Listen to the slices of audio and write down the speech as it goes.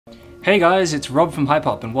Hey guys, it's Rob from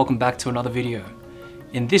Hypop and welcome back to another video.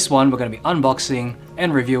 In this one we're going to be unboxing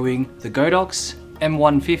and reviewing the Godox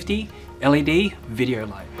M150 LED video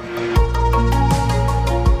light.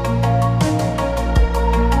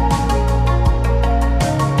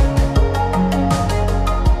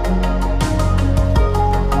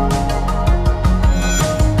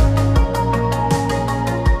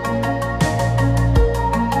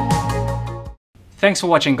 Thanks for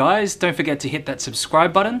watching guys, don't forget to hit that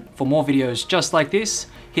subscribe button for more videos just like this,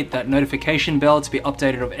 hit that notification bell to be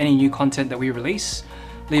updated of any new content that we release,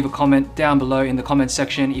 leave a comment down below in the comment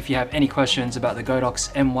section if you have any questions about the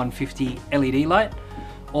Godox M150 LED light,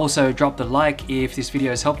 also drop the like if this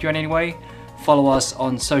video has helped you in any way, follow us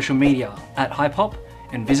on social media at Hypop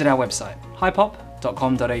and visit our website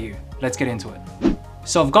hypop.com.au. Let's get into it.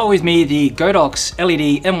 So I've got with me the Godox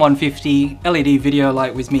LED M150 LED video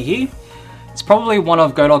light with me here. It's probably one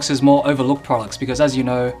of Godox's more overlooked products because, as you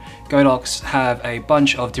know, Godox have a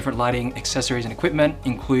bunch of different lighting accessories and equipment,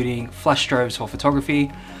 including flash strobes for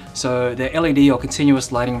photography. So their LED or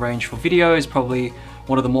continuous lighting range for video is probably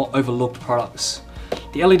one of the more overlooked products.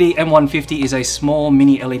 The LED M150 is a small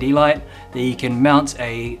mini LED light that you can mount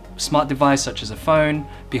a smart device such as a phone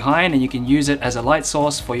behind, and you can use it as a light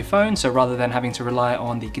source for your phone. So rather than having to rely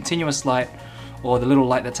on the continuous light or the little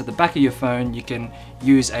light that's at the back of your phone, you can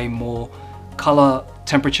use a more color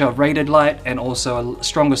temperature rated light and also a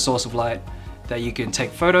stronger source of light that you can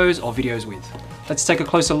take photos or videos with. Let's take a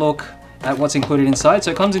closer look at what's included inside.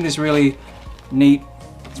 So it comes in this really neat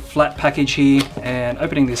flat package here, and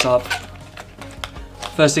opening this up,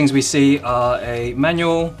 first things we see are a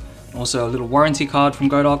manual, also a little warranty card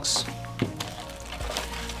from Godox,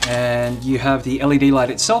 and you have the LED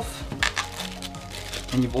light itself,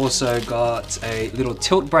 and you've also got a little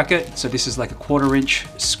tilt bracket. So this is like a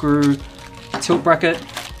 1/4" screw tilt bracket,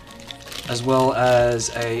 as well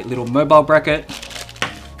as a little mobile bracket,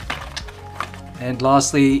 and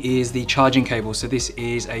lastly is the charging cable. So this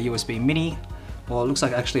is a USB mini, or it looks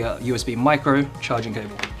like actually a USB micro charging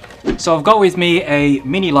cable. So I've got with me a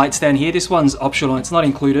mini light stand here. This one's optional, it's not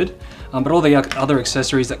included, but all the other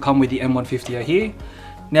accessories that come with the M150 are here.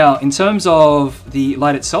 Now, in terms of the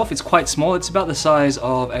light itself, it's quite small. It's about the size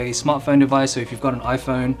of a smartphone device. So if you've got an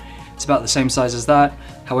iPhone, it's about the same size as that.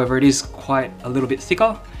 However, it is quite a little bit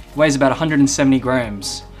thicker. It weighs about 170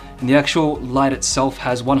 grams. And the actual light itself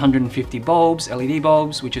has 150 bulbs, LED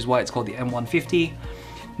bulbs, which is why it's called the M150.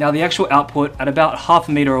 Now, the actual output at about ½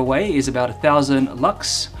 a meter away is about 1000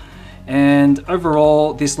 lux. And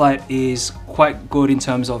overall, this light is quite good in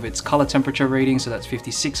terms of its color temperature reading. So that's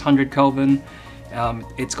 5600 Kelvin.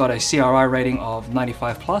 It's got a CRI rating of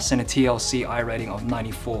 95 plus and a TLCI rating of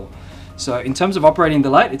 94. So in terms of operating the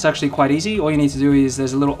light, it's actually quite easy. All you need to do is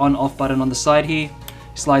there's a little on-off button on the side here.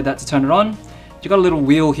 Slide that to turn it on. You've got a little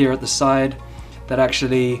wheel here at the side that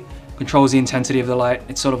actually controls the intensity of the light.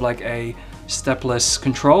 It's sort of like a stepless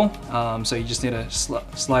control. So you just need to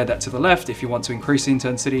slide that to the left if you want to increase the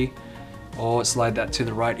intensity, or slide that to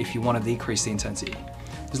the right if you want to decrease the intensity.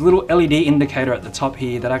 There's a little LED indicator at the top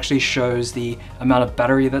here that actually shows the amount of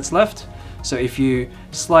battery that's left. So if you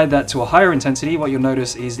slide that to a higher intensity, what you'll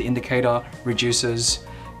notice is the indicator reduces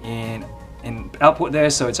in output there.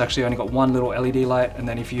 So it's actually only got one little LED light. And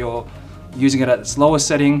then if you're using it at its lower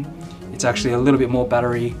setting, it's actually a little bit more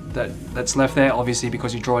battery that's left there, obviously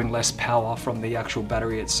because you're drawing less power from the actual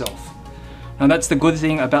battery itself. Now that's the good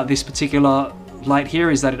thing about this particular light here,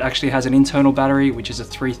 is that it actually has an internal battery, which is a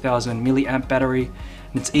 3000 milliamp battery.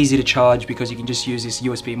 And it's easy to charge because you can just use this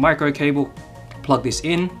USB micro cable, plug this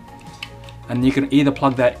in, and you can either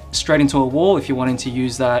plug that straight into a wall if you're wanting to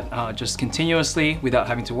use that just continuously without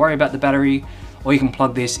having to worry about the battery, or you can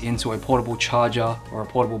plug this into a portable charger or a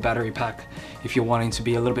portable battery pack if you're wanting to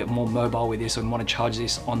be a little bit more mobile with this and want to charge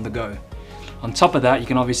this on the go. On top of that, you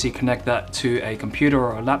can obviously connect that to a computer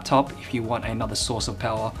or a laptop if you want another source of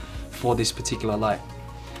power for this particular light.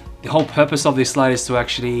 The whole purpose of this light is to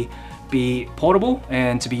actually be portable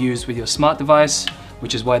and to be used with your smart device,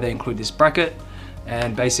 which is why they include this bracket.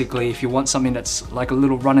 And basically, if you want something that's like a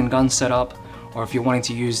little run and gun setup, or if you're wanting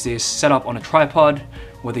to use this setup on a tripod,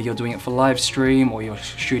 whether you're doing it for live stream or you're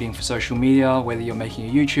shooting for social media, whether you're making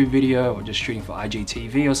a YouTube video or just shooting for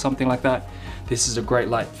IGTV or something like that, this is a great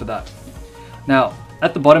light for that. Now,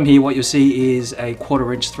 at the bottom here, what you'll see is a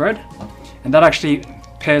 1/4" thread, and that actually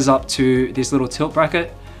pairs up to this little tilt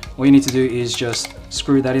bracket. All you need to do is just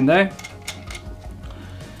screw that in there.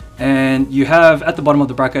 And you have at the bottom of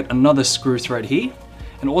the bracket another screw thread here,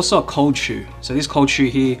 and also a cold shoe. So this cold shoe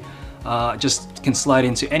here just can slide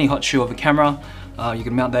into any hot shoe of a camera. You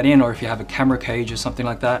can mount that in, or if you have a camera cage or something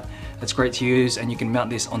like that, that's great to use, and you can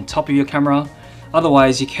mount this on top of your camera.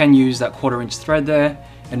 Otherwise, you can use that 1/4" thread there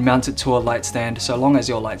and mount it to a light stand, so long as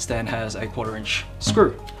your light stand has a 1/4"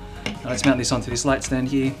 screw. Now let's mount this onto this light stand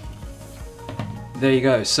here. There you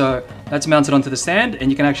go. So that's mounted onto the stand,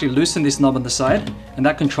 and you can actually loosen this knob on the side, and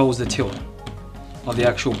that controls the tilt of the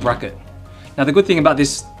actual bracket. Now the good thing about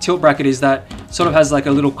this tilt bracket is that it sort of has like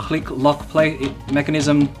a little click lock play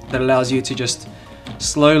mechanism that allows you to just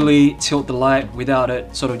slowly tilt the light without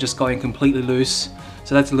it sort of just going completely loose.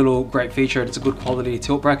 So that's a little great feature. It's a good quality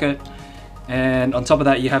tilt bracket. And on top of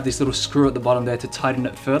that, you have this little screw at the bottom there to tighten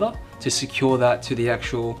it further to secure that to the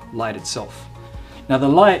actual light itself. Now the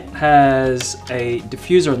light has a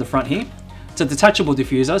diffuser in the front here. It's a detachable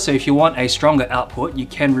diffuser, so if you want a stronger output, you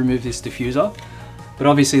can remove this diffuser. But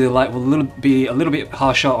obviously the light will be a little bit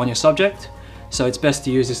harsher on your subject, so it's best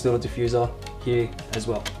to use this little diffuser here as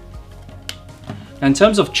well. Now in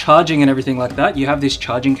terms of charging and everything like that, you have this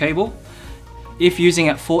charging cable. If using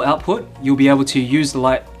at full output, you'll be able to use the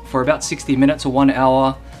light for about 60 minutes or 1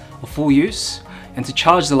 hour of full use. And to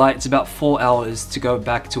charge the light, it's about 4 hours to go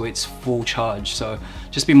back to its full charge. So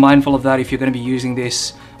just be mindful of that. If you're going to be using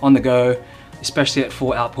this on the go, especially at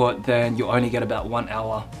full output, then you'll only get about 1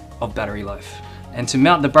 hour of battery life. And to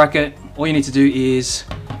mount the bracket, all you need to do is,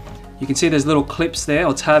 you can see there's little clips there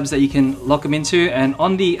or tabs that you can lock them into. And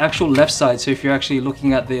on the actual left side, so if you're actually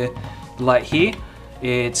looking at the light here,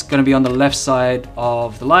 it's going to be on the left side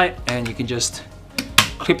of the light, and you can just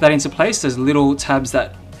clip that into place. There's little tabs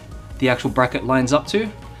that the actual bracket lines up to.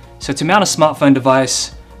 So to mount a smartphone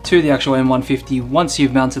device to the actual M150, once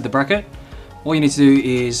you've mounted the bracket, all you need to do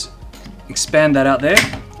is expand that out there,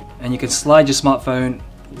 and you can slide your smartphone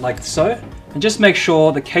like so, and just make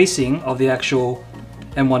sure the casing of the actual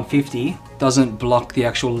M150 doesn't block the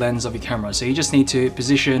actual lens of your camera. So you just need to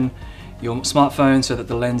position your smartphone so that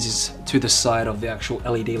the lens is to the side of the actual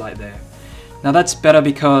LED light there. Now that's better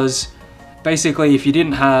because basically if you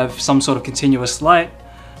didn't have some sort of continuous light,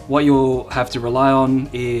 what you'll have to rely on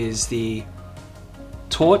is the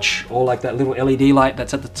torch, or like that little LED light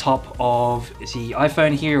that's at the top of the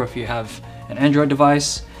iPhone here, or if you have an Android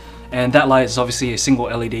device. And that light is obviously a single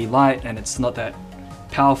LED light, and it's not that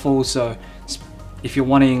powerful. So if you're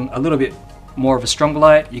wanting a little bit more of a stronger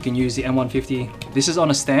light, you can use the M150. This is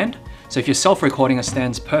on a stand, so if you're self-recording, a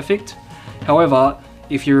stand's perfect. However,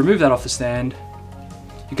 if you remove that off the stand,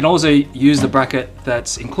 you can also use the bracket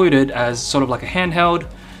that's included as sort of like a handheld.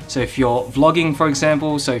 So if you're vlogging, for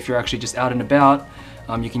example, so if you're actually just out and about,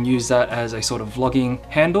 you can use that as a sort of vlogging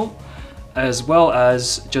handle, as well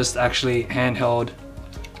as just actually handheld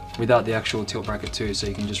without the actual tilt bracket too. So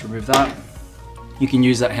you can just remove that. You can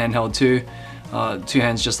use that handheld too, 2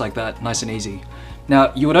 hands just like that, nice and easy.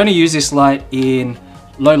 Now you would only use this light in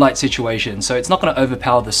low light situations, so it's not going to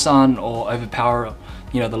overpower the sun or overpower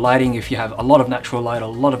the lighting. If you have a lot of natural light or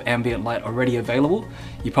a lot of ambient light already available,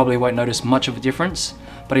 you probably won't notice much of a difference.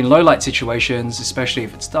 But in low light situations, especially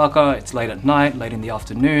if it's darker, it's late at night, late in the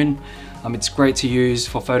afternoon, it's great to use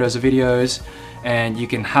for photos or videos, and you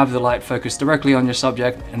can have the light focused directly on your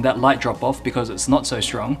subject, and that light drop off, because it's not so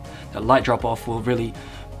strong, that light drop off will really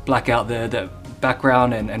black out the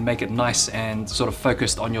background and make it nice and sort of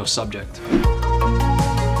focused on your subject.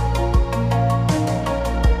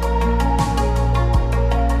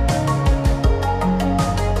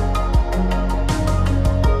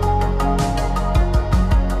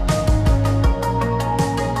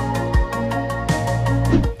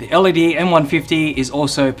 The LED M150 is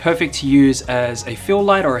also perfect to use as a fill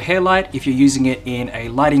light or a hair light if you're using it in a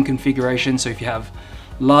lighting configuration. So if you have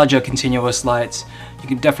larger continuous lights, you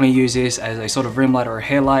can definitely use this as a sort of rim light or a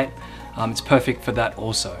hair light. It's perfect for that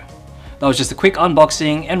also. That was just a quick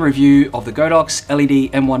unboxing and review of the Godox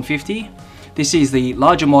LED M150. This is the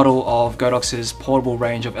larger model of Godox's portable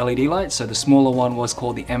range of LED lights, so the smaller one was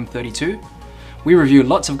called the M32. We review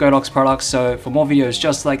lots of Godox products, so for more videos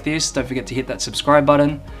just like this, don't forget to hit that subscribe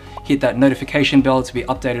button, hit that notification bell to be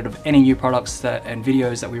updated of any new products and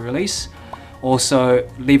videos that we release. Also,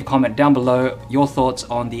 leave a comment down below your thoughts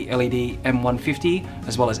on the LED M150,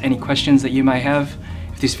 as well as any questions that you may have.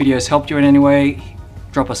 If this video has helped you in any way,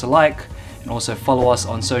 drop us a like, and also follow us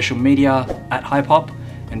on social media at Hypop,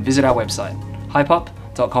 and visit our website,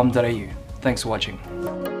 hypop.com.au. Thanks for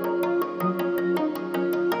watching.